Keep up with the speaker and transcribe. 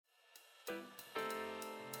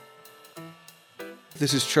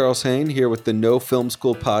This is Charles Hain here with the No Film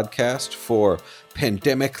School podcast for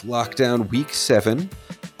Pandemic Lockdown Week 7,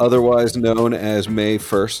 otherwise known as May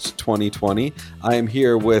 1st, 2020. I am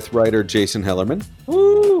here with writer Jason Hellerman.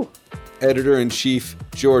 Woo! Editor-in-Chief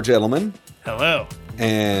George Edelman. Hello.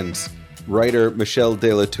 And writer Michelle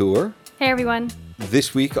Delatour. Hey, everyone.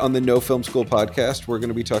 This week on the No Film School podcast, we're going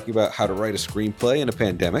to be talking about how to write a screenplay in a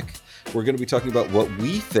pandemic. We're going to be talking about what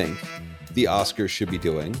we think the Oscars should be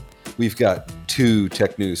doing. We've got 2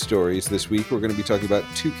 tech news stories this week. We're going to be talking about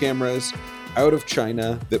 2 cameras out of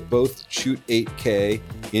China that both shoot 8K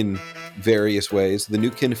in various ways. The new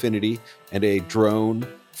Kinfinity and a drone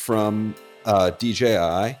from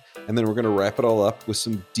DJI. And then we're going to wrap it all up with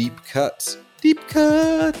some deep cuts. Deep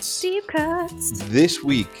cuts! Deep cuts! This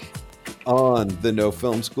week on the No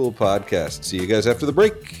Film School podcast. See you guys after the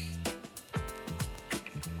break.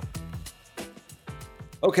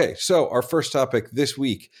 Okay, so our first topic this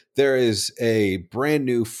week, there is a brand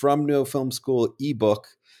new From No Film School ebook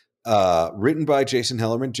written by Jason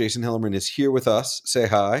Hellerman. Jason Hellerman is here with us. Say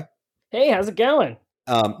hi. Hey, how's it going?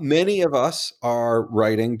 Many of us are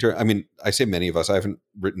writing, I say many of us, I haven't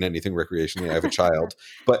written anything recreationally, I have a child,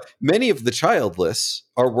 but many of the childless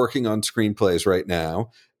are working on screenplays right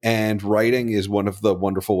now. And writing is one of the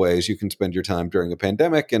wonderful ways you can spend your time during a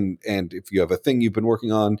pandemic. And if you have a thing you've been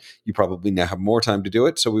working on, you probably now have more time to do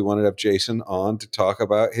it. So we wanted to have Jason on to talk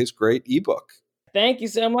about his great ebook. Thank you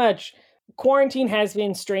so much. Quarantine has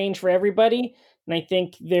been strange for everybody. And I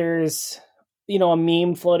think there's, a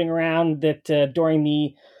meme floating around that during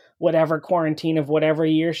the whatever quarantine of whatever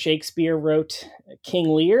year, Shakespeare wrote King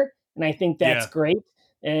Lear. And I think that's great.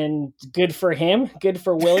 And good for him. Good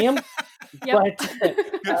for William. Yep. But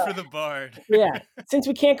Good for the bard. Yeah. Since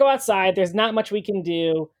we can't go outside, there's not much we can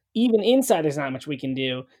do. Even inside, there's not much we can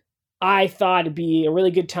do. I thought it'd be a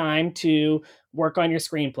really good time to work on your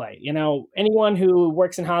screenplay. Anyone who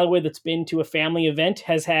works in Hollywood that's been to a family event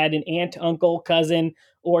has had an aunt, uncle, cousin,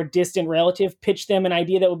 or distant relative pitch them an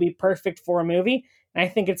idea that would be perfect for a movie. And I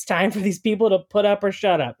think it's time for these people to put up or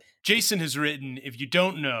shut up. Jason has written, if you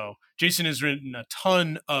don't know, Jason has written a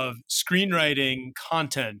ton of screenwriting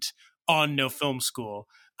content on No Film School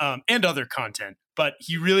and other content, but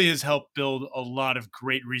he really has helped build a lot of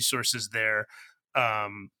great resources there,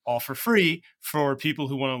 all for free for people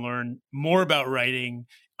who want to learn more about writing,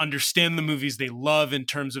 understand the movies they love in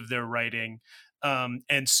terms of their writing.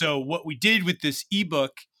 And so what we did with this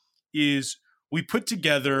ebook is we put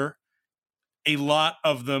together a lot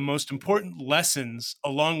of the most important lessons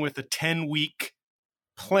along with a 10-week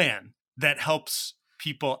plan that helps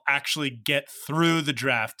people actually get through the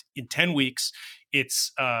draft in 10 weeks.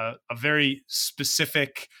 It's a very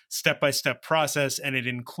specific step-by-step process, and it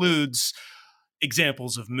includes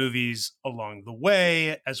examples of movies along the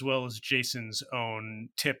way, as well as Jason's own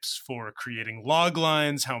tips for creating log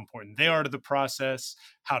lines, how important they are to the process,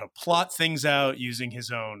 how to plot things out using his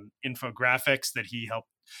own infographics that he helped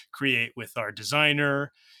create with our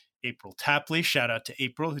designer, April Tapley. Shout out to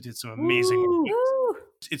April, who did some amazing work.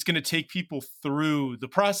 It's going to take people through the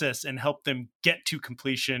process and help them get to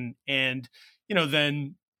completion and,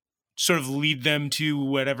 then sort of lead them to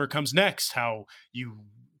whatever comes next, how you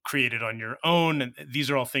create it on your own. And these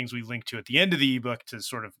are all things we link to at the end of the ebook to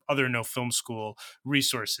sort of other No Film School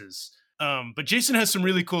resources. But Jason has some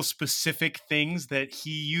really cool specific things that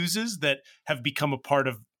he uses that have become a part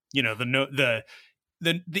of, the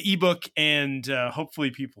ebook and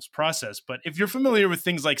hopefully people's process. But if you're familiar with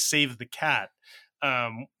things like Save the Cat,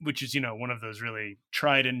 which is, one of those really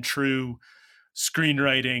tried and true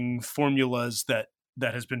screenwriting formulas that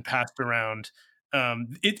has been passed around.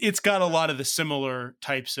 It's got a lot of the similar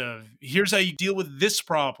types of, here's how you deal with this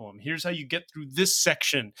problem. Here's how you get through this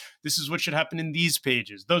section. This is what should happen in these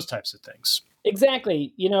pages, those types of things.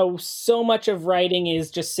 Exactly. So much of writing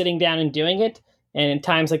is just sitting down and doing it. And in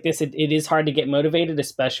times like this, it is hard to get motivated,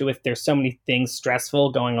 especially if there's so many things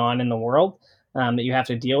stressful going on in the world that you have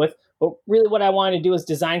to deal with. But really what I wanted to do is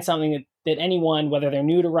design something that anyone, whether they're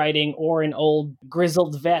new to writing or an old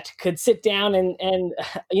grizzled vet, could sit down and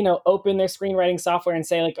open their screenwriting software and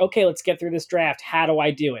say, like, okay, let's get through this draft. How do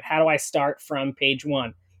I do it? How do I start from page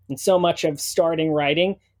 1? And so much of starting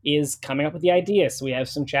writing is coming up with the idea. So we have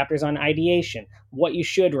some chapters on ideation, what you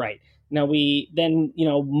should write. Now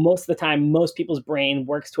most of the time, most people's brain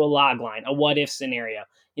works to a log line, a what if scenario.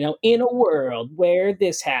 In a world where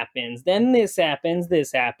this happens, then this happens,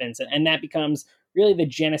 and that becomes really the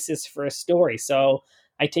genesis for a story. So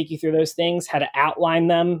I take you through those things, how to outline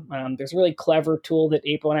them. There's a really clever tool that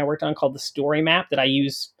April and I worked on called the Story Map that I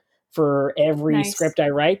use for every script I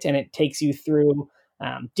write, and it takes you through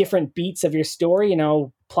different beats of your story,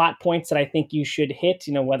 plot points that I think you should hit,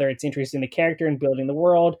 whether it's introducing the character and building the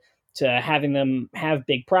world, to having them have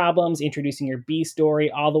big problems, introducing your B story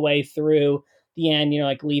all the way through the end,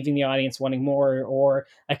 like leaving the audience wanting more, or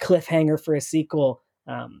a cliffhanger for a sequel,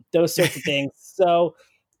 those sorts of things. So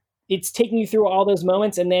it's taking you through all those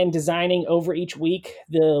moments and then designing over each week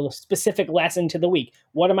the specific lesson to the week.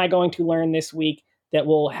 What am I going to learn this week that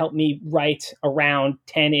will help me write around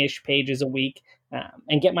 10-ish pages a week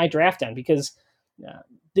and get my draft done? Because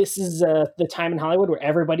this is the time in Hollywood where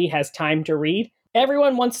everybody has time to read.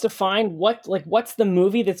 Everyone wants to find what's the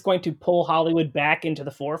movie that's going to pull Hollywood back into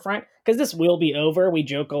the forefront, because this will be over. We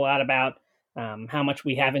joke a lot about how much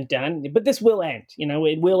we haven't done, but this will end.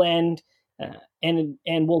 It will end, and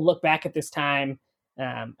we'll look back at this time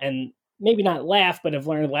and maybe not laugh, but have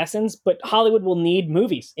learned lessons. But Hollywood will need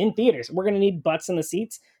movies in theaters. We're going to need butts in the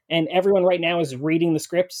seats, and everyone right now is reading the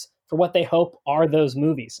scripts for what they hope are those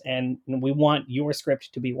movies, and we want your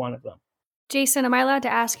script to be one of them. Jason, am I allowed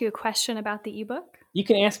to ask you a question about the ebook? You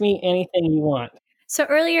can ask me anything you want. So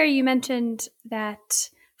earlier you mentioned that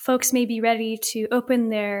folks may be ready to open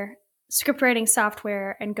their script writing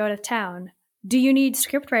software and go to town. Do you need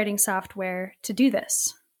script writing software to do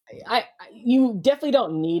this? You definitely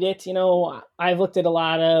don't need it. I've looked at a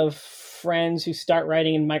lot of friends who start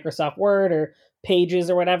writing in Microsoft Word or Pages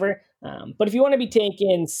or whatever. But if you want to be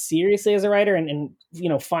taken seriously as a writer and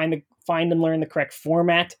find and learn the correct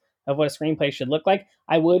format of what a screenplay should look like,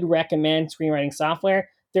 I would recommend screenwriting software.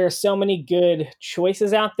 There are so many good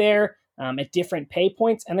choices out there at different pay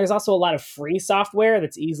points, and there's also a lot of free software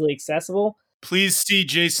that's easily accessible. Please see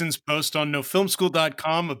Jason's post on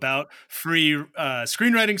nofilmschool.com about free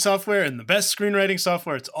screenwriting software and the best screenwriting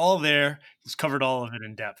software. It's all there. He's covered all of it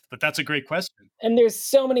in depth, but that's a great question. And there's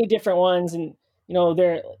so many different ones, and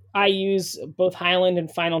I use both Highland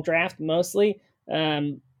and Final Draft mostly.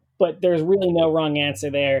 But there's really no wrong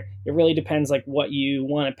answer there. It really depends what you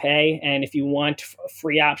want to pay. And if you want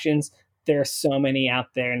free options, there are so many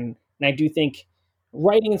out there. And I do think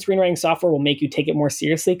writing and screenwriting software will make you take it more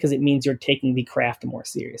seriously, because it means you're taking the craft more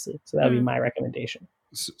seriously. So that would be my recommendation.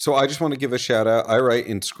 So I just want to give a shout out. I write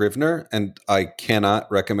in Scrivener, and I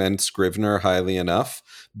cannot recommend Scrivener highly enough.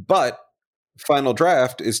 But Final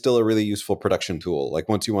Draft is still a really useful production tool.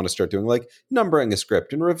 Once you want to start doing numbering a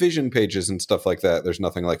script and revision pages and stuff like that, there's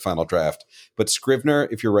nothing like Final Draft. But Scrivener,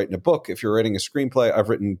 if you're writing a book, if you're writing a screenplay, I've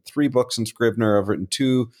written 3 books in Scrivener. I've written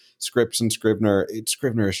 2 scripts in Scrivener.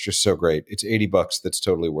 Scrivener is just so great. It's $80. That's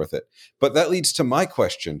totally worth it. But that leads to my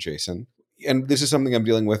question, Jason. And this is something I'm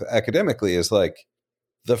dealing with academically, is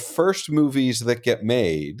the first movies that get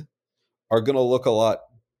made are going to look a lot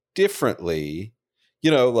differently,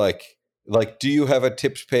 do you have a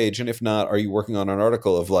tips page? And if not, are you working on an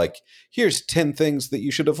article of here's 10 things that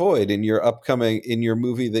you should avoid in your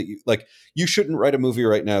movie that you shouldn't write a movie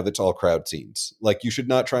right now that's all crowd scenes. You should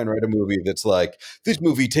not try and write a movie that's this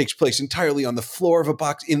movie takes place entirely on the floor of a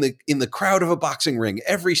box, in the crowd of a boxing ring.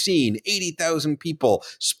 Every scene, 80,000 people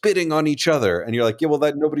spitting on each other. And you're yeah, well,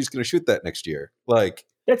 nobody's going to shoot that next year.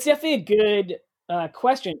 That's definitely a good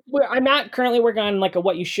question. I'm not currently working on a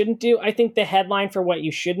what you shouldn't do. I think the headline for what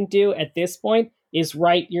you shouldn't do at this point is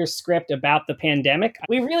write your script about the pandemic.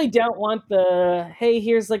 We really don't want hey,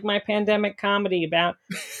 here's my pandemic comedy about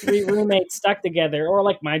 3 roommates stuck together, or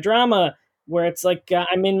my drama where it's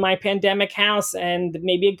I'm in my pandemic house and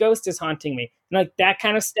maybe a ghost is haunting me. And that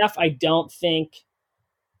kind of stuff I don't think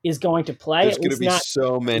is going to play. There's going to be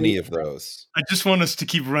so many of those. I just want us to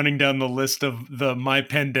keep running down the list of the My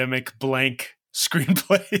Pandemic blank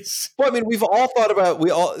screenplays. Well, we've all thought about,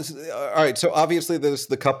 all right, so obviously there's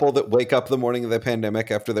the couple that wake up the morning of the pandemic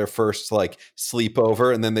after their first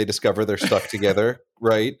sleepover, and then they discover they're stuck together,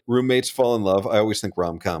 right? Roommates fall in love. I always think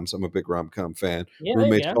rom-coms. I'm a big rom-com fan. Yeah,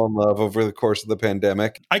 roommates fall in love over the course of the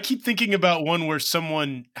pandemic. I keep thinking about one where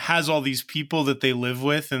someone has all these people that they live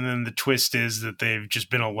with, and then the twist is that they've just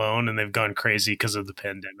been alone and they've gone crazy because of the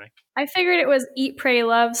pandemic. I figured it was Eat, Pray,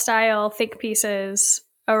 Love style think pieces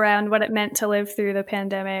around what it meant to live through the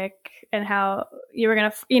pandemic and how you were going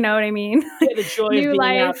to, you know what I mean? Yeah, the joy of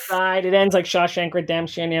being outside. It ends like Shawshank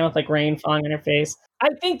Redemption, with rain falling on her face. I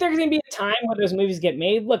think there's going to be a time where those movies get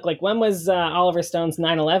made. Look, when was Oliver Stone's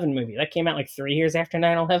 9/11 movie? That came out 3 years after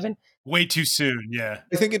 9/11. Way too soon, yeah.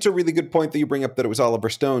 I think it's a really good point that you bring up that it was Oliver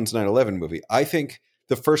Stone's 9/11 movie. I think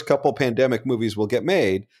the first couple pandemic movies will get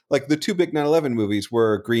made. The 2 big 9/11 movies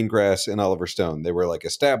were Greengrass and Oliver Stone. They were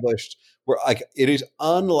established. It is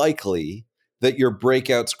unlikely that your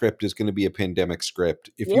breakout script is going to be a pandemic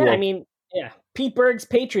script. Pete Berg's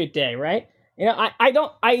Patriot Day, right?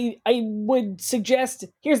 I would suggest,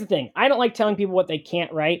 here's the thing. I don't like telling people what they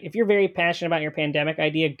can't write. If you're very passionate about your pandemic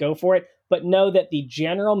idea, go for it. But know that the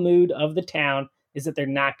general mood of the town is that they're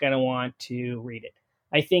not going to want to read it.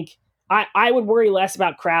 I think I would worry less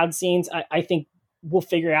about crowd scenes. I think we'll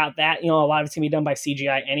figure out that, a lot of it's going to be done by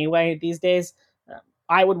CGI anyway these days.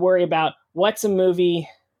 I would worry about what's a movie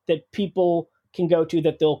that people can go to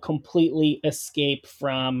that they'll completely escape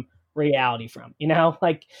from reality from,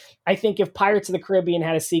 like I think if Pirates of the Caribbean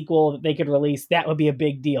had a sequel that they could release, that would be a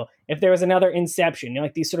big deal. If there was another Inception,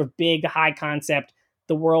 like these sort of big high concept,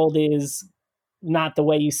 the world is not the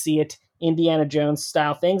way you see it, Indiana Jones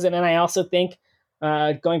style things. And then I also think,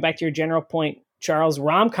 going back to your general point, Charles,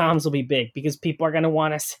 rom-coms will be big because people are going to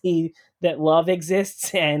want to see that love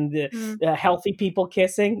exists and healthy people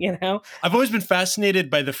kissing, I've always been fascinated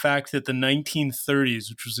by the fact that the 1930s,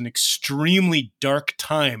 which was an extremely dark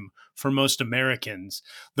time for most Americans,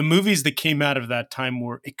 the movies that came out of that time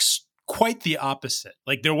were quite the opposite.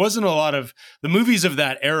 Like there wasn't a lot of, the movies of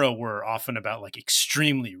that era were often about like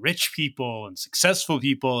extremely rich people and successful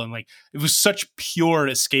people. And like, it was such pure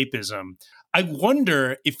escapism. I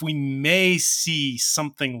wonder if we may see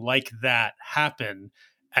something like that happen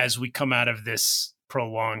as we come out of this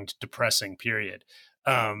prolonged depressing period.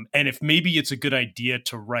 And if maybe it's a good idea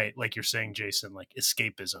to write, like you're saying, Jason, like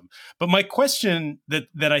escapism. But my question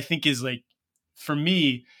that I think is like, for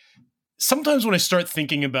me, sometimes when I start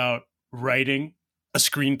thinking about writing a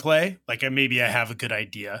screenplay, like maybe I have a good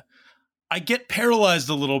idea, I get paralyzed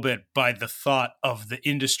a little bit by the thought of the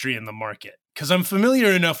industry and the market. Because I'm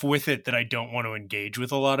familiar enough with it that I don't want to engage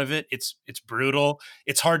with a lot of it. It's brutal.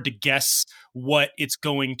 It's hard to guess what it's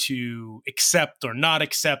going to accept or not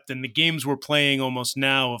accept. And the games we're playing almost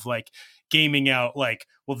now of like gaming out like,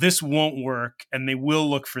 well, this won't work and they will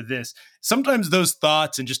look for this. Sometimes those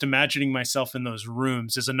thoughts and just imagining myself in those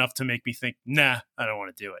rooms is enough to make me think, nah, I don't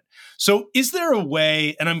want to do it. So is there a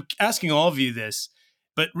way, and I'm asking all of you this,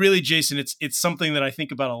 but really, Jason, it's something that I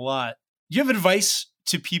think about a lot. Do you have advice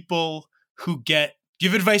to people who do you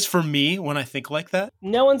have advice for me when I think like that?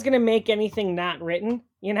 No one's going to make anything not written,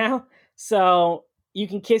 So you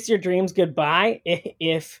can kiss your dreams goodbye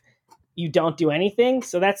if you don't do anything.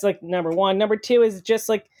 So that's like number one. Number two is just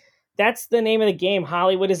like, that's the name of the game.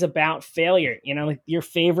 Hollywood is about failure. Like your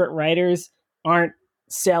favorite writers aren't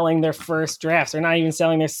selling their first drafts. They're not even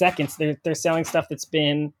selling their seconds. They're selling stuff that's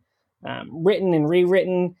been written and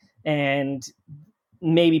rewritten and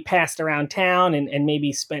maybe passed around town and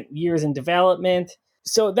maybe spent years in development.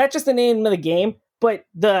 So that's just the name of the game. But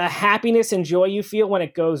the happiness and joy you feel when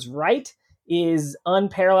it goes right is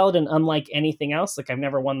unparalleled and unlike anything else. Like I've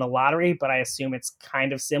never won the lottery, but I assume it's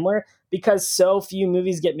kind of similar because so few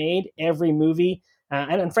movies get made. Every movie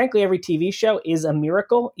and frankly, every TV show is a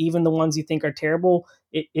miracle. Even the ones you think are terrible.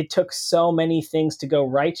 It took so many things to go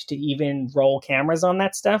right to even roll cameras on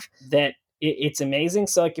that stuff that it's amazing.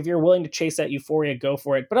 So like if you're willing to chase that euphoria, go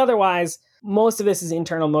for it. But otherwise, most of this is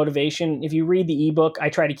internal motivation. If you read the ebook, I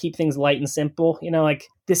try to keep things light and simple. Like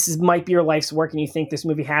might be your life's work and you think this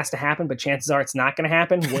movie has to happen, but chances are it's not going to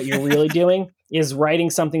happen. What you're really doing is writing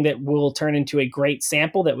something that will turn into a great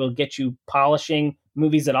sample that will get you polishing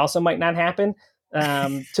movies that also might not happen.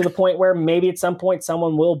 To the point where maybe at some point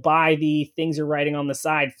someone will buy the things you're writing on the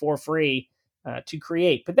side for free to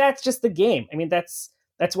create. But that's just the game. I mean, that's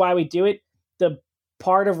why we do it. The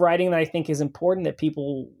part of writing that I think is important that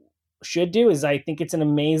people should do is I think it's an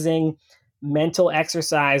amazing mental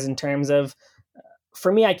exercise in terms of,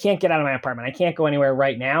 for me, I can't get out of my apartment. I can't go anywhere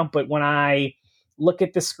right now. But when I look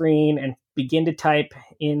at the screen and begin to type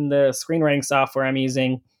in the screenwriting software I'm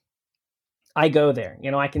using, I go there.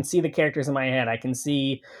 I can see the characters in my head. I can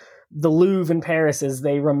see the Louvre in Paris as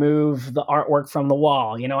they remove the artwork from the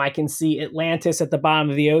wall. I can see Atlantis at the bottom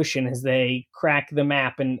of the ocean as they crack the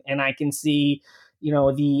map. And I can see,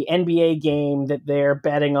 the NBA game that they're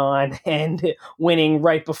betting on and winning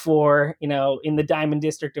right before, in the Diamond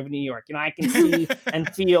District of New York. I can see and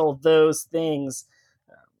feel those things.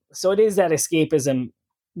 So it is that escapism.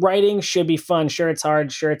 Writing should be fun. Sure, it's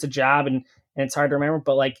hard. Sure, it's a job and it's hard to remember.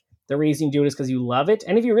 But like, the reason you do it is because you love it.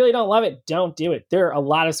 And if you really don't love it, don't do it. There are a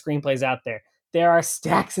lot of screenplays out there. There are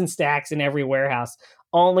stacks and stacks in every warehouse.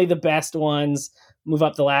 Only the best ones move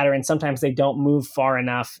up the ladder, and sometimes they don't move far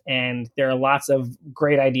enough. And there are lots of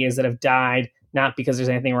great ideas that have died, not because there's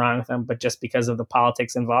anything wrong with them, but just because of the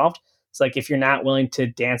politics involved. It's like, if you're not willing to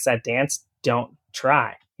dance that dance, don't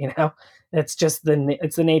try. It's just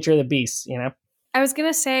it's the nature of the beast. I was going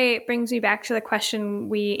to say, it brings me back to the question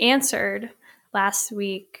we answered last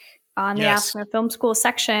week on the Ask No Film School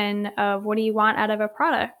section of what do you want out of a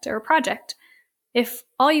product or a project? if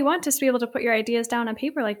all you want is to be able to put your ideas down on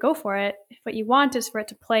paper, like go for it. If what you want is for it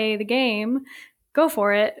to play the game, go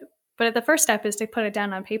for it. But the first step is to put it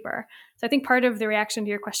down on paper. So I think part of the reaction to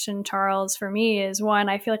your question, Charles, for me is one,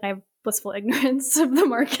 I feel like I have blissful ignorance of the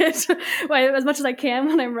market as much as I can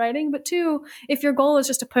when I'm writing. But two, if your goal is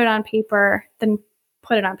just to put it on paper, then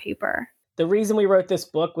put it on paper. The reason we wrote this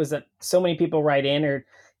book was that so many people write in or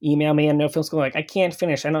email me on No Film School like, I can't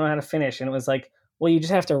finish. I don't know how to finish. And it was like, well, you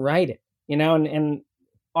just have to write it, and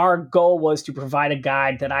our goal was to provide a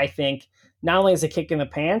guide that I think not only is a kick in the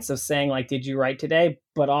pants of saying like, did you write today?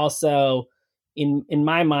 But also in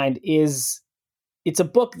my mind it's a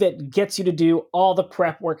book that gets you to do all the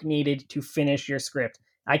prep work needed to finish your script.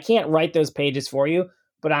 I can't write those pages for you,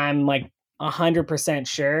 but I'm like 100%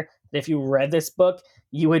 sure that if you read this book,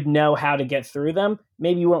 you would know how to get through them.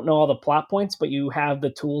 Maybe you won't know all the plot points, but you have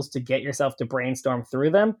the tools to get yourself to brainstorm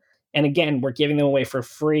through them. And again, we're giving them away for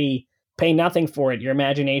free. Pay nothing for it. Your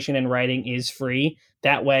imagination and writing is free.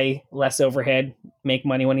 That way, less overhead, make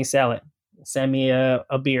money when you sell it. Send me a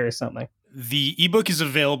beer or something. The ebook is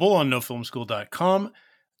available on nofilmschool.com.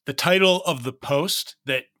 The title of the post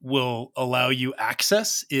that will allow you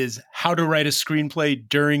access is How to Write a Screenplay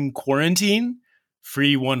During Quarantine,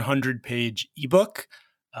 free 100-page ebook.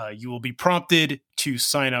 You will be prompted to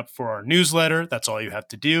sign up for our newsletter. That's all you have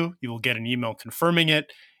to do. You will get an email confirming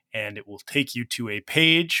it, and it will take you to a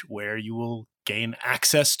page where you will gain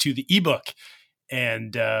access to the ebook.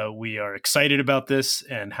 And we are excited about this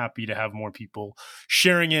and happy to have more people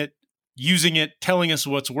sharing it, using it, telling us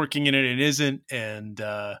what's working in it and isn't. And,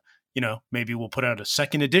 maybe we'll put out a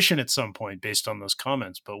second edition at some point based on those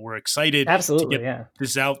comments. But we're excited to get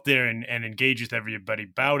this out there and engage with everybody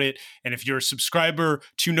about it. And if you're a subscriber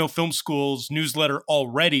to No Film School's newsletter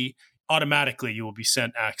already, automatically you will be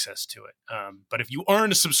sent access to it. But if you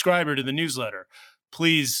aren't a subscriber to the newsletter,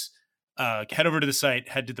 please head over to the site,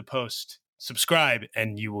 head to the post, subscribe,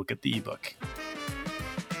 and you will get the ebook.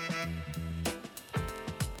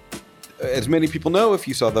 As many people know, if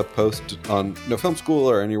you saw the post on No Film School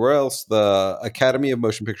or anywhere else, the Academy of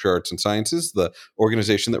Motion Picture Arts and Sciences, the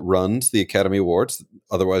organization that runs the Academy Awards,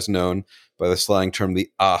 otherwise known by the slang term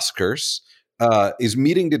the Oscars, is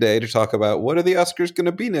meeting today to talk about what are the Oscars going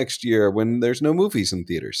to be next year when there's no movies in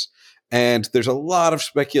theaters. And there's a lot of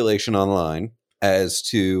speculation online as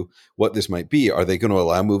to what this might be. Are they going to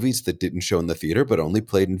allow movies that didn't show in the theater but only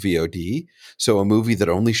played in VOD? So a movie that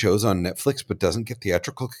only shows on Netflix but doesn't get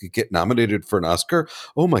theatrical could get nominated for an Oscar?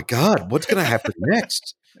 Oh my God, what's going to happen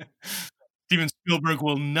next? Steven Spielberg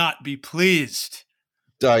will not be pleased.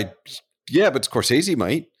 Yeah, but Scorsese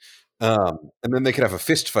might. And then they could have a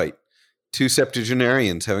fist fight. Two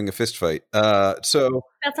septuagenarians having a fist fight. So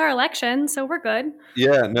that's our election, so we're good.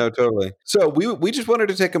 Yeah, no, totally. So we just wanted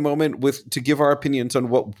to take a moment to give our opinions on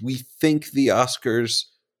what we think the Oscars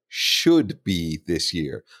should be this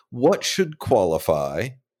year. What should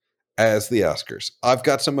qualify as the Oscars? I've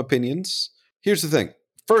got some opinions. Here's the thing.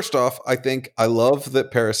 First off, I think I love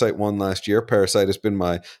that Parasite won last year. Parasite has been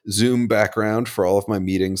my Zoom background for all of my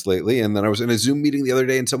meetings lately. And then I was in a Zoom meeting the other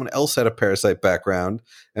day and someone else had a Parasite background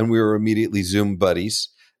and we were immediately Zoom buddies.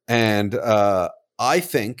 And I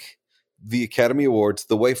think the Academy Awards,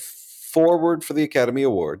 the way forward for the Academy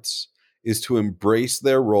Awards is to embrace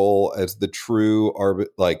their role as the true,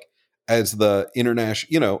 as the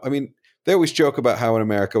international, they always joke about how in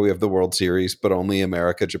America we have the World Series, but only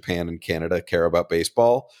America, Japan, and Canada care about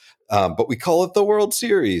baseball. But we call it the World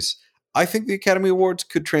Series. I think the Academy Awards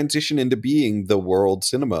could transition into being the World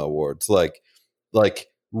Cinema Awards. Like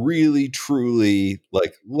really, truly,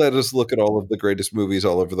 let us look at all of the greatest movies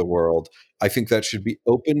all over the world. I think that should be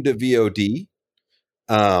open to VOD.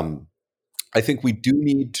 I think we do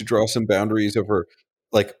need to draw some boundaries over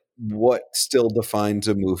what still defines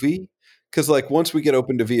a movie. Because once we get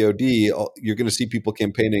open to VOD, you're going to see people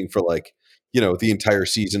campaigning for the entire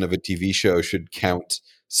season of a TV show should count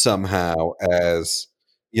somehow as,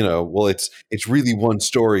 it's really one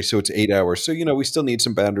story, so it's 8 hours. So, we still need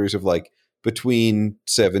some boundaries of between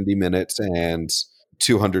 70 minutes and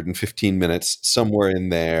 215 minutes, somewhere in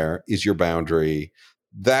there is your boundary.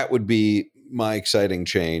 That would be my exciting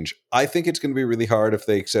change. I think it's going to be really hard if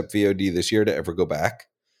they accept VOD this year to ever go back.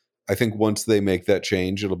 I think once they make that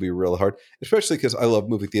change, it'll be real hard, especially because I love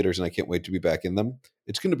movie theaters and I can't wait to be back in them.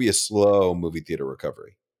 It's going to be a slow movie theater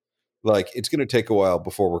recovery. It's going to take a while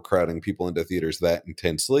before we're crowding people into theaters that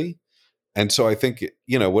intensely. And so I think,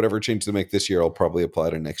 whatever change they make this year, will probably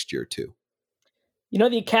apply to next year too.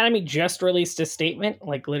 The Academy just released a statement,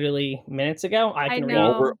 literally minutes ago. I can read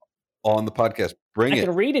it. We're on the podcast. I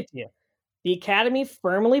can read it to you. The Academy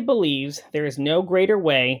firmly believes there is no greater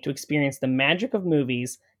way to experience the magic of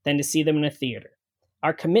movies than to see them in a theater.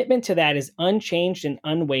 Our commitment to that is unchanged and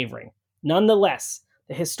unwavering. Nonetheless,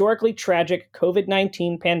 the historically tragic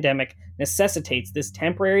COVID-19 pandemic necessitates this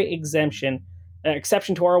temporary exception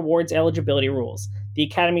to our awards eligibility rules. The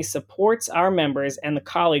Academy supports our members and the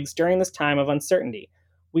colleagues during this time of uncertainty.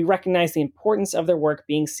 We recognize the importance of their work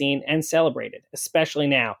being seen and celebrated, especially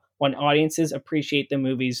now, when audiences appreciate the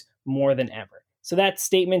movies more than ever. So that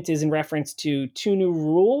statement is in reference to 2 new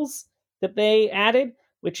rules that they added,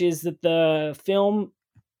 which is that the film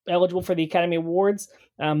eligible for the Academy Awards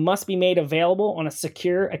must be made available on a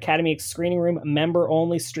secure Academy Screening Room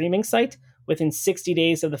member-only streaming site within 60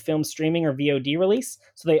 days of the film's streaming or VOD release.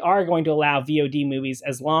 So they are going to allow VOD movies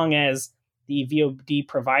as long as the VOD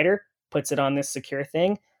provider puts it on this secure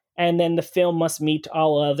thing. And then the film must meet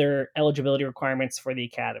all other eligibility requirements for the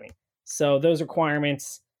Academy. So those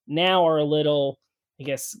requirements now are a little, I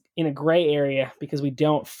guess, in a gray area because we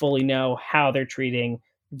don't fully know how they're treating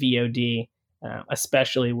VOD,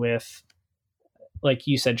 especially with, like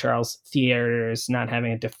you said, Charles, theaters not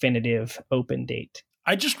having a definitive open date.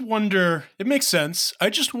 I just wonder, it makes sense. I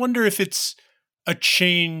just wonder if it's a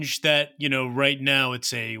change that, right now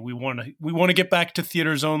it's we want to get back to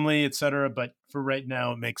theaters only, et cetera. But for right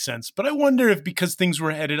now, it makes sense. But I wonder if because things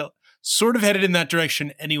were sort of headed in that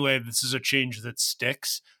direction anyway, this is a change that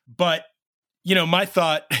sticks. But, my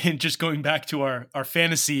thought, and just going back to our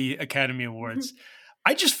Fantasy Academy Awards,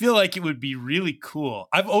 I just feel like it would be really cool.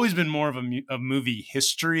 I've always been more of a movie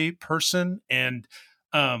history person. And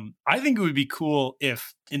I think it would be cool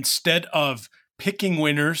if instead of picking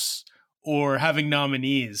winners or having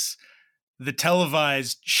nominees, the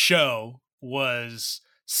televised show was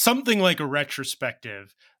something like a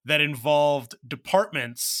retrospective that involved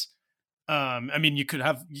departments. You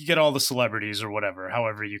get all the celebrities or whatever,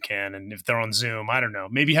 however you can. And if they're on Zoom, I don't know,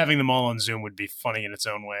 maybe having them all on Zoom would be funny in its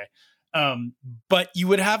own way. But you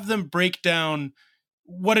would have them break down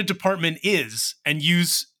what a department is and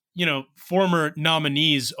use, former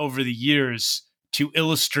nominees over the years to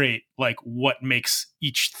illustrate like what makes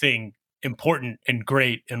each thing important and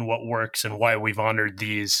great and what works and why we've honored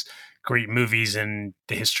these great movies in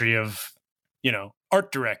the history of,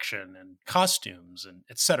 art direction and costumes and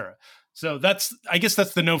et cetera. So I guess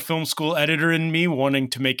that's the No Film School editor in me wanting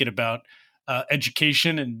to make it about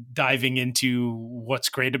education and diving into what's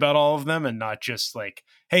great about all of them and not just like,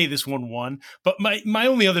 hey, this one won. But my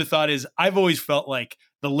only other thought is I've always felt like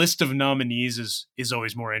the list of nominees is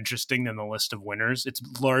always more interesting than the list of winners. It's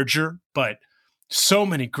larger, but so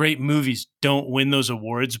many great movies don't win those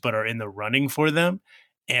awards but are in the running for them.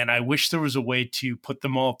 And I wish there was a way to put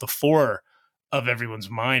them all at the fore of everyone's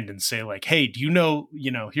mind and say like, hey, do you know,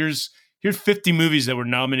 here's 50 movies that were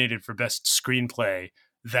nominated for best screenplay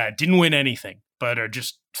that didn't win anything, but are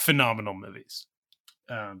just phenomenal movies.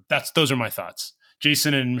 Those are my thoughts.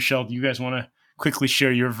 Jason and Michelle, do you guys want to quickly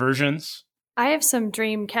share your versions? I have some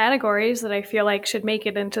dream categories that I feel like should make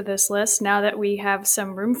it into this list now that we have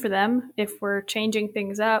some room for them if we're changing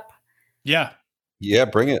things up. Yeah. Yeah,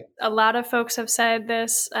 bring it. A lot of folks have said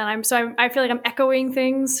this, and I feel like I'm echoing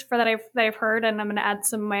things that I've heard, and I'm going to add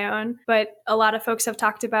some of my own. But a lot of folks have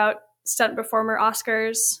talked about stunt performer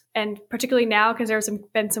Oscars, and particularly now because there's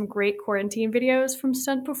been some great quarantine videos from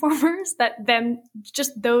stunt performers that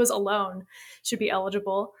just those alone should be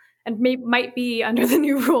eligible and might be under the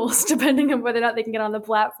new rules depending on whether or not they can get on the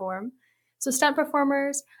platform. So stunt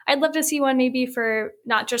performers, I'd love to see one maybe for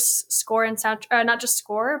not just score and sound, not just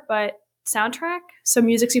score, but soundtrack. So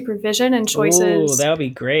music supervision and choices. Oh, that would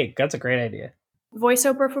be great. That's a great idea.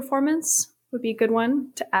 Voiceover performance would be a good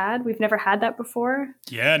one to add. We've never had that before.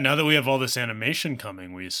 Yeah, now that we have all this animation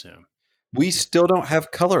coming, we assume. We still don't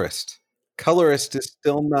have colorist. Colorist is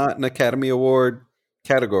still not an Academy Award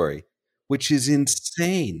category, which is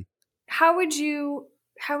insane. How would you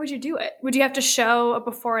do it? Would you have to show a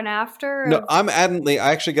before and after? No, I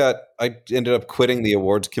ended up quitting the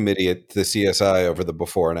awards committee at the CSI over the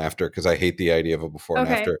before and after because I hate the idea of a before and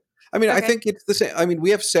after. I think it's the same. We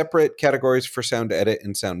have separate categories for sound edit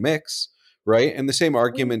and sound mix, right? And the same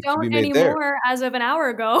argument can be made there. Anymore as of an hour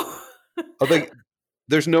ago.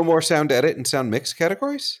 There's no more sound edit and sound mix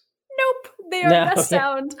categories? Nope. They are best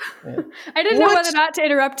sound. Yeah. I didn't know whether or not to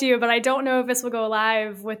interrupt you, but I don't know if this will go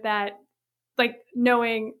live with that. Like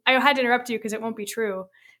knowing I had to interrupt you because it won't be true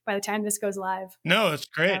by the time this goes live. No, it's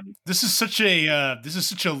great. This is such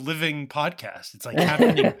a living podcast. It's like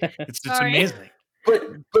happening. It's amazing.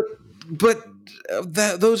 But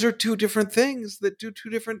those are two different things that do two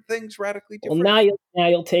different things radically different. Well, now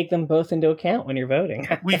you'll take them both into account when you're voting.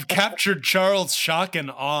 We've captured Charles' shock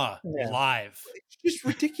and awe live. just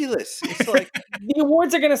ridiculous. It's like the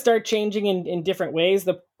awards are going to start changing in different ways.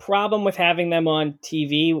 The problem with having them on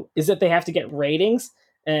TV is that they have to get ratings,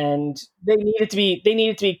 and they need it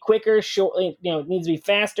to be quicker, short. It needs to be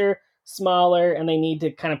faster, smaller, and they need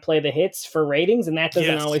to kind of play the hits for ratings, and that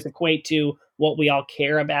doesn't always equate to what we all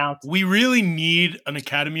care about. We really need an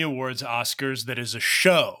Academy Awards Oscars that is a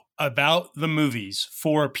show about the movies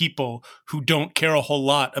for people who don't care a whole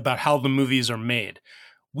lot about how the movies are made.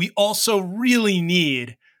 We also really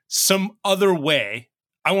need some other way.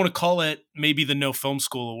 I want to call it maybe the No Film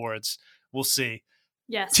School Awards. We'll see.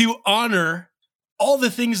 Yes. To honor all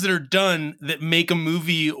the things that are done that make a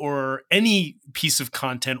movie or any piece of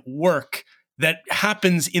content work that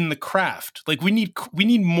happens in the craft. Like we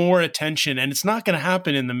need more attention, and it's not going to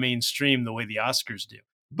happen in the mainstream the way the Oscars do.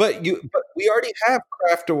 But we already have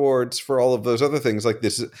craft awards for all of those other things. Like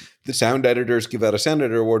this, the sound editors give out a sound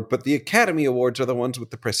editor award, but the Academy Awards are the ones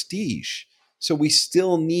with the prestige. So we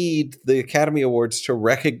still need the Academy Awards to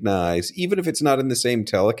recognize, even if it's not in the same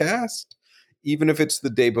telecast, even if it's the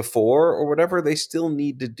day before or whatever, they still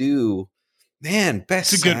need to do. Man,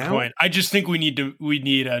 best It's a good point. I just think we need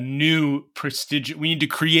a new prestige. We need to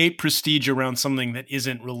create prestige around something that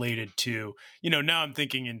isn't related to, now I'm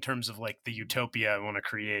thinking in terms of like the utopia I want to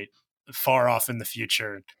create far off in the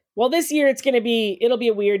future. Well, this year it'll be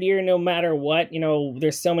a weird year no matter what.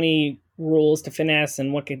 There's so many rules to finesse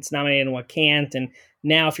and what gets nominated and what can't. And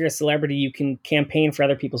now if you're a celebrity, you can campaign for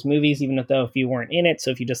other people's movies, even though if you weren't in it.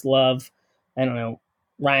 So if you just love, I don't know,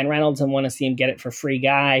 Ryan Reynolds and want to see him get it for free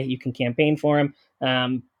guy, you can campaign for him.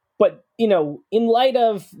 But, in light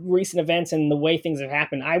of recent events and the way things have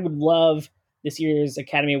happened, I would love this year's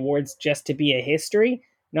Academy Awards just to be a history.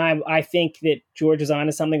 Now, I think that George is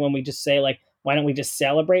onto something when we just say, like, why don't we just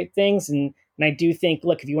celebrate things? And I do think,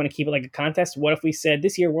 look, if you want to keep it like a contest, what if we said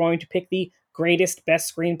this year we're going to pick the greatest,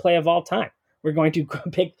 best screenplay of all time? We're going to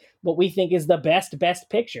pick what we think is the best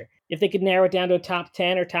picture. If they could narrow it down to a top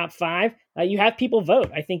 10 or top 5, you have people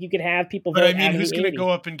vote. I think you could have people vote. But I mean, who's going to go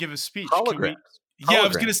up and give a speech? Holograms. Yeah, I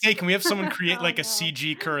was going to say, can we have someone create like a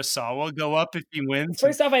CG Kurosawa go up if he wins?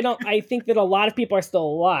 First off, I think that a lot of people are still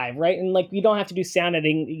alive, right? And like, you don't have to do sound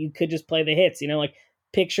editing. You could just play the hits, like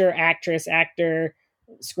picture, actress, actor,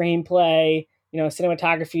 screenplay,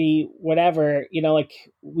 cinematography, whatever, like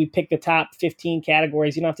we pick the top 15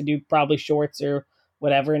 categories. You don't have to do probably shorts or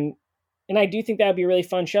whatever. And I do think that would be a really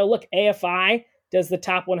fun show. Look, AFI does the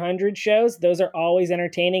top 100 shows. Those are always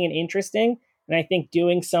entertaining and interesting. And I think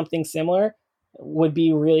doing something similar would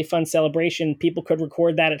be a really fun celebration. People could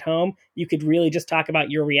record that at home. You could really just talk about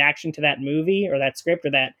your reaction to that movie or that script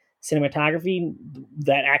or that cinematography,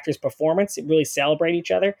 that actor's performance. It really celebrate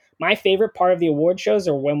each other. My favorite part of the award shows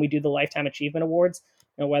are when we do the Lifetime Achievement Awards,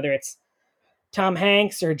 whether it's Tom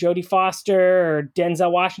Hanks or Jodie Foster or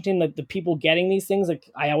Denzel Washington, the people getting these things, like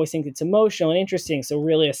I always think it's emotional and interesting. So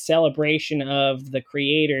really a celebration of the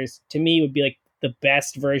creators, to me, would be like the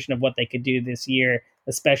best version of what they could do this year,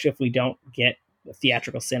 especially if we don't get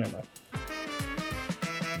theatrical cinema.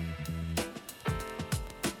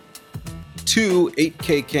 2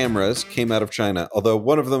 8K cameras came out of China, although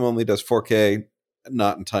one of them only does 4K,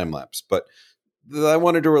 not in time lapse. But I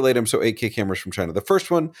wanted to relate them. So 8K cameras from China. The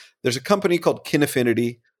first one, there's a company called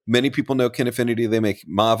Kinefinity. Many people know Kinefinity. They make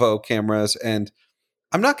Mavo cameras. And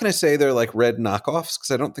I'm not going to say they're like Red knockoffs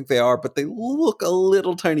because I don't think they are, but they look a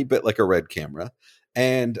little tiny bit like a Red camera.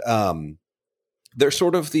 And they're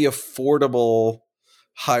sort of the affordable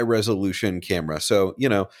high resolution camera. So,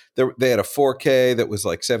 they had a 4K that was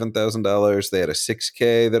like $7,000. They had a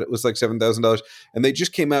 6K that it was like $7,000. And they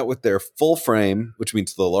just came out with their full frame, which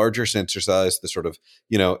means the larger sensor size, the sort of,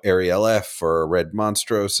 Ariel F or Red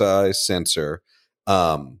Monstro size sensor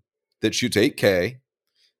that shoots 8K.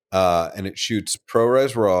 And it shoots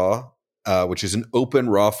ProRes RAW, which is an open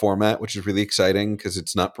RAW format, which is really exciting because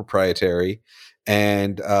it's not proprietary.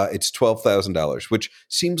 And it's $12,000, which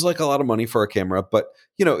seems like a lot of money for a camera. But,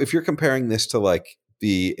 if you're comparing this to like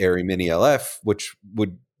the Arri Mini LF, which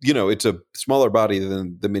would, it's a smaller body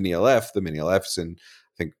than the Mini LF. The Mini LF's in,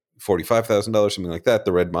 I think, $45,000, something like that.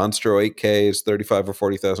 The Red Monstro 8K is $35,000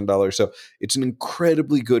 or $40,000. So it's an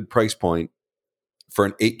incredibly good price point for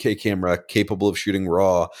an 8K camera capable of shooting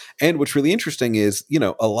RAW. And what's really interesting is,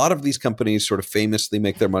 a lot of these companies sort of famously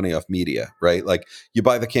make their money off media, right? Like you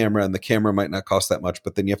buy the camera and the camera might not cost that much,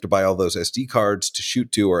 but then you have to buy all those SD cards to shoot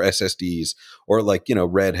to or SSDs, or like,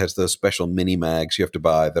 Red has those special mini mags you have to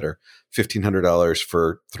buy that are $1,500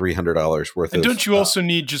 for $300 worth of. And don't you also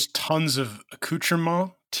need just tons of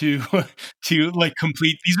accoutrement to like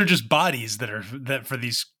complete? These are just bodies that for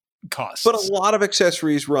these costs. But a lot of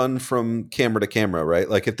accessories run from camera to camera, right?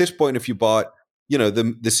 Like at this point, if you bought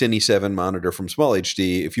the Cine 7 monitor from Small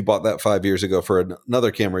HD. If you bought that 5 years ago for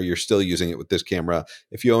another camera, you're still using it with this camera.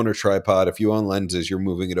 If you own a tripod, if you own lenses, you're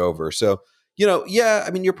moving it over. So,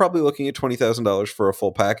 you're probably looking at $20,000 for a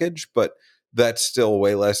full package, but that's still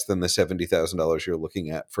way less than the $70,000 you're looking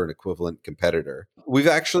at for an equivalent competitor. We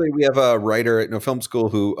have a writer at No Film School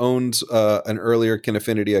who owns an earlier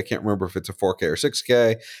Kinefinity. I can't remember if it's a 4K or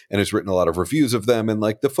 6K, and has written a lot of reviews of them. And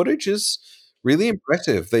the footage is really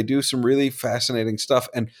impressive. They do some really fascinating stuff.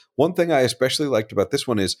 And one thing I especially liked about this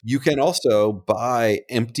one is you can also buy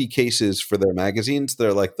empty cases for their magazines.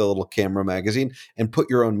 They're like the little camera magazine, and put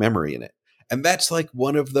your own memory in it. And that's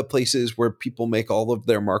one of the places where people make all of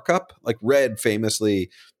their markup. Like Red,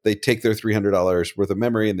 famously, they take their $300 worth of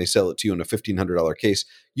memory and they sell it to you in a $1,500 case.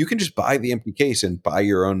 You can just buy the empty case and buy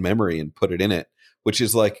your own memory and put it in it, which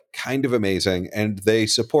is kind of amazing. And they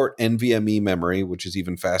support NVMe memory, which is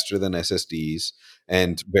even faster than SSDs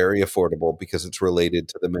and very affordable because it's related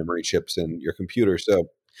to the memory chips in your computer. So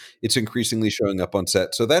it's increasingly showing up on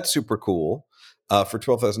set. So that's super cool for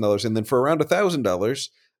 $12,000. And then for around $1,000,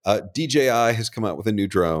 DJI has come out with a new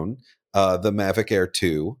drone, the Mavic Air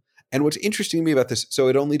 2. And what's interesting to me about this, so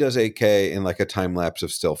it only does 8K in a time lapse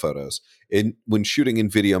of still photos. When shooting in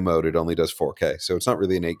video mode, it only does 4K. So it's not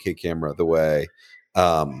really an 8K camera the way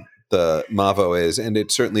the Mavo is. And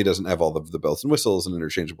it certainly doesn't have all of the bells and whistles and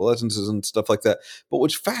interchangeable lenses and stuff like that. But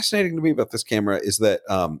what's fascinating to me about this camera is that,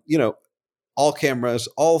 all cameras,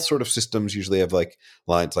 all sort of systems usually have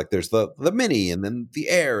lines there's the Mini and then the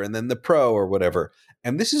Air and then the Pro or whatever.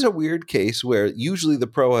 And this is a weird case where usually the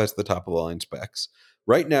Pro has the top of the line specs.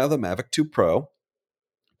 Right now, the Mavic 2 Pro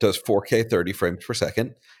does 4K 30 frames per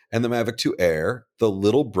second. And the Mavic 2 Air, the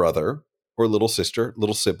little brother or little sister,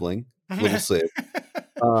 little sibling, little Sid,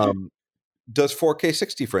 does 4K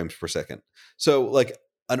 60 frames per second. So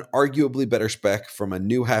an arguably better spec from a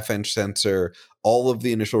new half-inch sensor. All of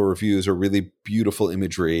the initial reviews are really beautiful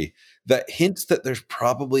imagery that hints that there's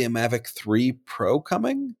probably a Mavic 3 Pro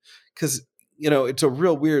coming, because it's a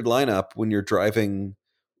real weird lineup when you're driving,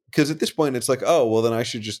 because at this point it's oh, well, then I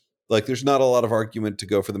should just there's not a lot of argument to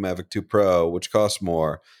go for the Mavic 2 Pro, which costs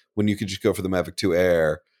more, when you could just go for the Mavic 2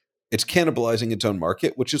 Air. It's cannibalizing its own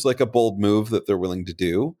market, which is a bold move that they're willing to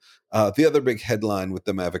do. The other big headline with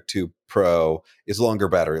the Mavic 2 Pro is longer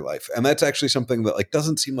battery life. And that's actually something that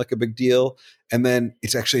doesn't seem like a big deal. And then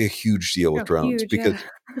it's actually a huge deal with drones, because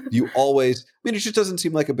you always, it just doesn't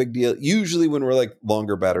seem like a big deal. Usually when we're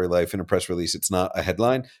longer battery life in a press release, it's not a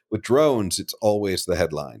headline. With drones, it's always the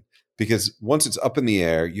headline. Because once it's up in the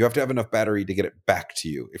air, you have to have enough battery to get it back to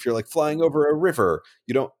you. If you're flying over a river,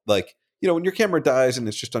 you don't when your camera dies and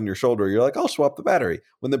it's just on your shoulder, you're I'll swap the battery.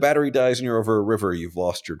 When the battery dies and you're over a river, you've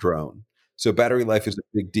lost your drone. So battery life is a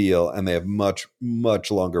big deal, and they have much,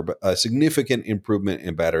 much longer, a significant improvement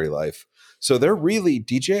in battery life. So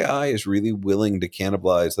DJI is really willing to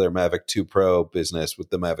cannibalize their Mavic 2 Pro business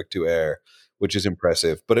with the Mavic 2 Air, which is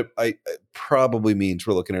impressive. But it probably means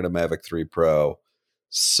we're looking at a Mavic 3 Pro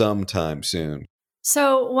sometime soon.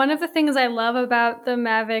 So one of the things I love about the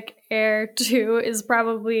Mavic Air 2 is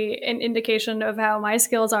probably an indication of how my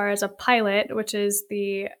skills are as a pilot, which is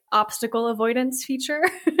the obstacle avoidance feature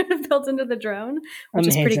built into the drone, which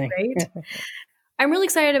is pretty great. I'm really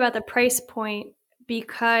excited about the price point,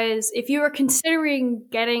 because if you are considering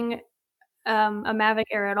getting a Mavic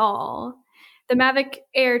Air at all, the Mavic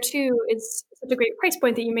Air 2 is such a great price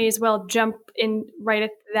point that you may as well jump in right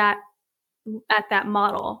at that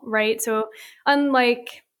model, right? So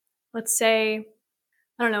unlike, let's say,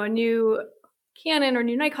 I don't know, a new Canon or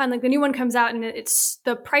new Nikon, the new one comes out and it's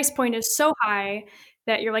the price point is so high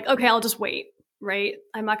that you're okay, I'll just wait, right?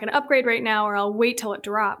 I'm not going to upgrade right now, or I'll wait till it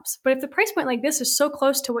drops. But if the price point like this is so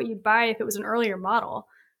close to what you'd buy if it was an earlier model,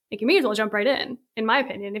 you may as well jump right in my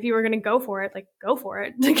opinion. If you were going to go for it, go for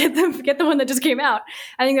it. Get the one that just came out.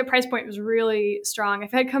 I think the price point was really strong.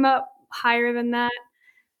 If it had come out higher than that,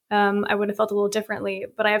 I would have felt a little differently.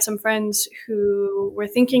 But I have some friends who were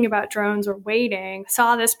thinking about drones or waiting,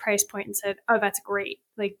 saw this price point and said, oh, that's great.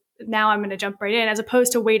 Now I'm going to jump right in, as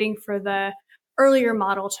opposed to waiting for the earlier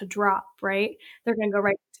model to drop, right? They're going to go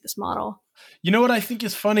right to this model. You know what I think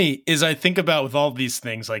is funny is I think about with all these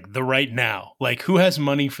things, the right now, who has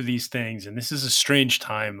money for these things? And this is a strange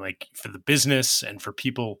time, for the business and for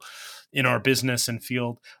people in our business and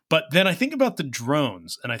field. But then I think about the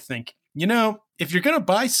drones and I think, if you're going to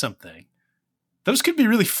buy something, those could be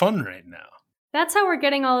really fun right now. That's how we're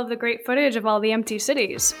getting all of the great footage of all the empty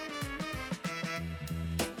cities.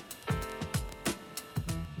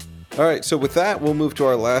 All right, so with that, we'll move to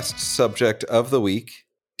our last subject of the week,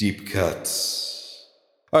 deep cuts.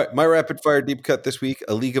 All right, my rapid fire deep cut this week,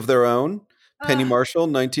 A League of Their Own, Penny Marshall,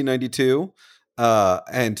 1992.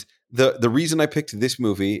 And the reason I picked this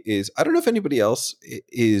movie is I don't know if anybody else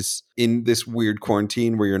is in this weird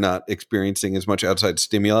quarantine where you're not experiencing as much outside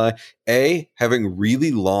stimuli. A, having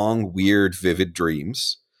really long, weird, vivid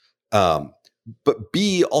dreams. But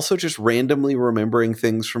B, also just randomly remembering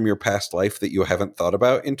things from your past life that you haven't thought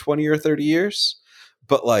about in 20 or 30 years.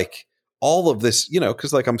 But like all of this,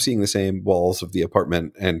 because like I'm seeing the same walls of the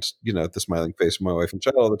apartment and, the smiling face of my wife and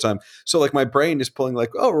child all the time. So like my brain is pulling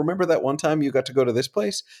like, oh, remember that one time you got to go to this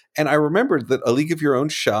place? And I remembered that A League of Your Own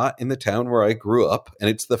shot in the town where I grew up. And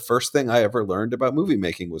it's the first thing I ever learned about movie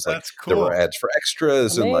making was like, That's cool. There were ads for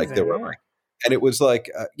extras. Amazing, and like there were like, and it was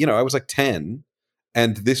like, I was like 10.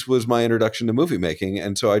 And this was my introduction to movie making.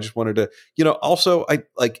 And so I just wanted to, also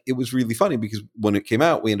it was really funny because when it came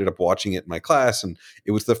out, we ended up watching it in my class, and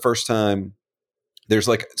it was the first time there's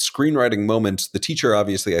like screenwriting moments. The teacher,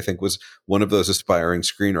 obviously, I think was one of those aspiring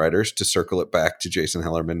screenwriters, to circle it back to Jason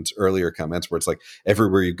Hellerman's earlier comments, where it's like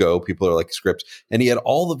everywhere you go, people are like scripts. And he had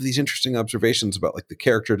all of these interesting observations about like the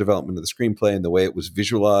character development of the screenplay and the way it was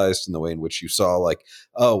visualized and the way in which you saw like,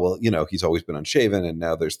 oh, well, he's always been unshaven and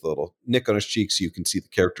now there's the little nick on his cheek. So you can see the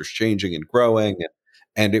characters changing and growing.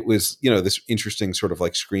 And it was, this interesting sort of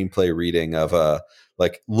like screenplay reading of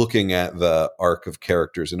like looking at the arc of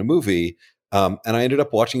characters in a movie. And I ended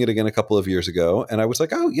up watching it again a couple of years ago, and I was like,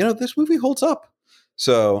 oh, this movie holds up.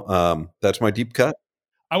 So that's my deep cut.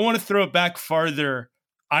 I want to throw it back farther.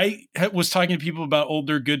 I was talking to people about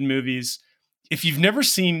older good movies. If you've never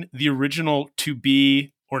seen the original To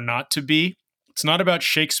Be or Not to Be, it's not about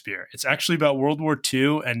Shakespeare. It's actually about World War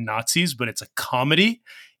II and Nazis, but it's a comedy.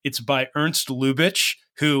 It's by Ernst Lubitsch,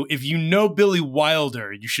 who, if you know Billy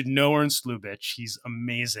Wilder, you should know Ernst Lubitsch. He's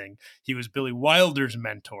amazing. He was Billy Wilder's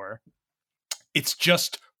mentor. It's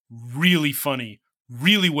just really funny,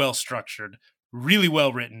 really well structured, really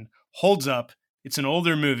well written, holds up. It's an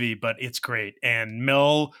older movie, but it's great. And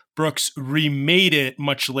Mel Brooks remade it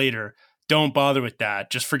much later. Don't bother with that.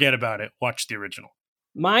 Just forget about it. Watch the original.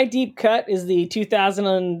 My deep cut is the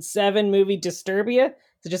 2007 movie Disturbia.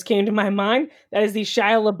 It just came to my mind. That is the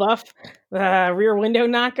Shia LaBeouf Rear Window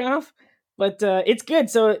knockoff. But it's good.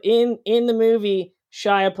 So in the movie,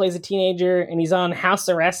 Shia plays a teenager and he's on house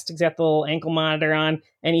arrest. He's got the little ankle monitor on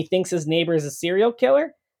and he thinks his neighbor is a serial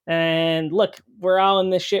killer. And look, we're all in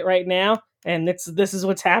this shit right now. And this is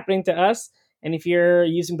what's happening to us. And if you're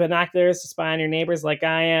using binoculars to spy on your neighbors like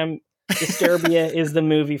I am, Disturbia is the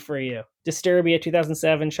movie for you. Disturbia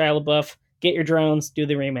 2007, Shia LaBeouf. Get your drones, do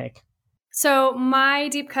the remake. So my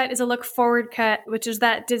deep cut is a look forward cut, which is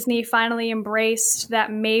that Disney finally embraced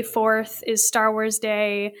that May 4th is Star Wars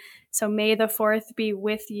Day. So may the 4th be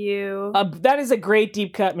with you. That is a great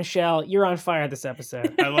deep cut, Michelle. You're on fire this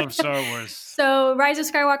episode. I love Star Wars. So Rise of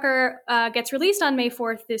Skywalker gets released on May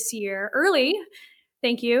 4th this year, early.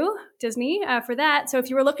 Thank you, Disney, for that. So if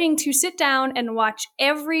you were looking to sit down and watch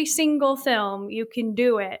every single film, you can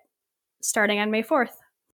do it starting on May 4th.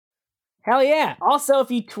 Hell yeah. Also,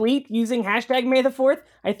 if you tweet using hashtag May the 4th,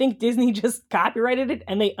 I think Disney just copyrighted it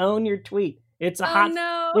and they own your tweet. It's a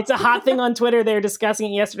hot thing on Twitter. They were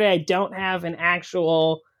discussing it yesterday. I don't have an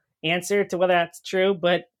actual answer to whether that's true,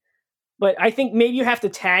 but I think maybe you have to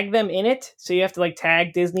tag them in it. So you have to like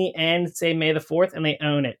tag Disney and say May the 4th and they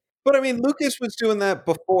own it. But I mean, Lucas was doing that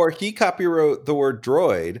before he copywrote the word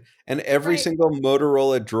droid, and every single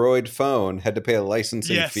Motorola droid phone had to pay a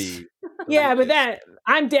licensing fee. Yeah, but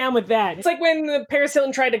I'm down with that. It's like when Paris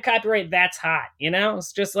Hilton tried to copyright That's Hot,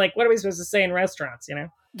 It's just like, what are we supposed to say in restaurants,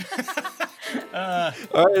 All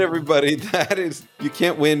right, everybody, you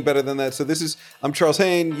can't win better than that. So I'm Charles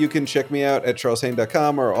Haine. You can check me out at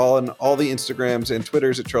charleshaine.com or on all the Instagrams and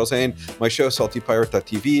Twitters at Charles Haine. My show,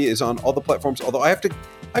 saltypirate.tv, is on all the platforms, although I have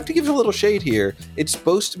to give a little shade here. It's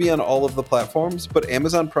supposed to be on all of the platforms, but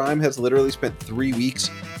Amazon Prime has literally spent 3 weeks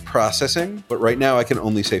processing. But right now I can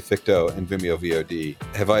only say Ficto and Vimeo VOD.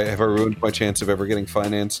 Have I ruined my chance of ever getting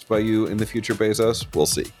financed by you in the future, Bezos? We'll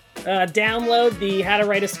see. Download the How to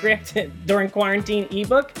Write a Script During Quarantine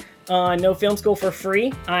ebook on No Film School for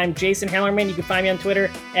free. I'm Jason Hellerman. You can find me on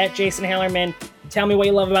Twitter at Jason Hellerman. Tell me what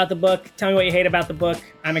you love about the book. Tell me what you hate about the book.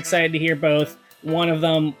 I'm excited to hear both. One of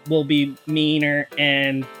them will be meaner,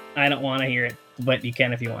 and I don't want to hear it, but you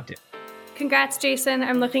can if you want to. Congrats, Jason.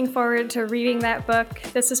 I'm looking forward to reading that book.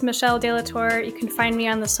 This is Michelle Delatour. You can find me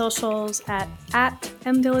on the socials at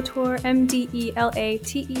mdelatour,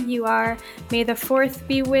 MDELATEUR. May the 4th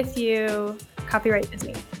be with you. Copyright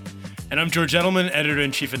Disney. And I'm George Edelman,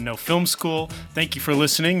 Editor-in-Chief at No Film School. Thank you for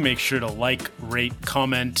listening. Make sure to like, rate,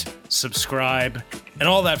 comment, subscribe, and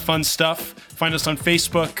all that fun stuff. Find us on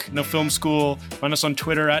Facebook, No Film School. Find us on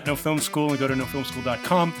Twitter at No Film School, and go to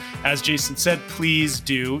nofilmschool.com. As Jason said, please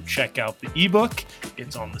do check out the ebook.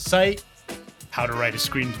 It's on the site. How to Write a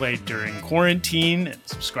Screenplay During Quarantine, and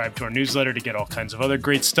subscribe to our newsletter to get all kinds of other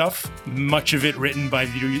great stuff. Much of it written by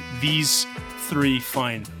these three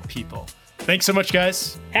fine people. Thanks so much,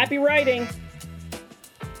 guys. Happy writing.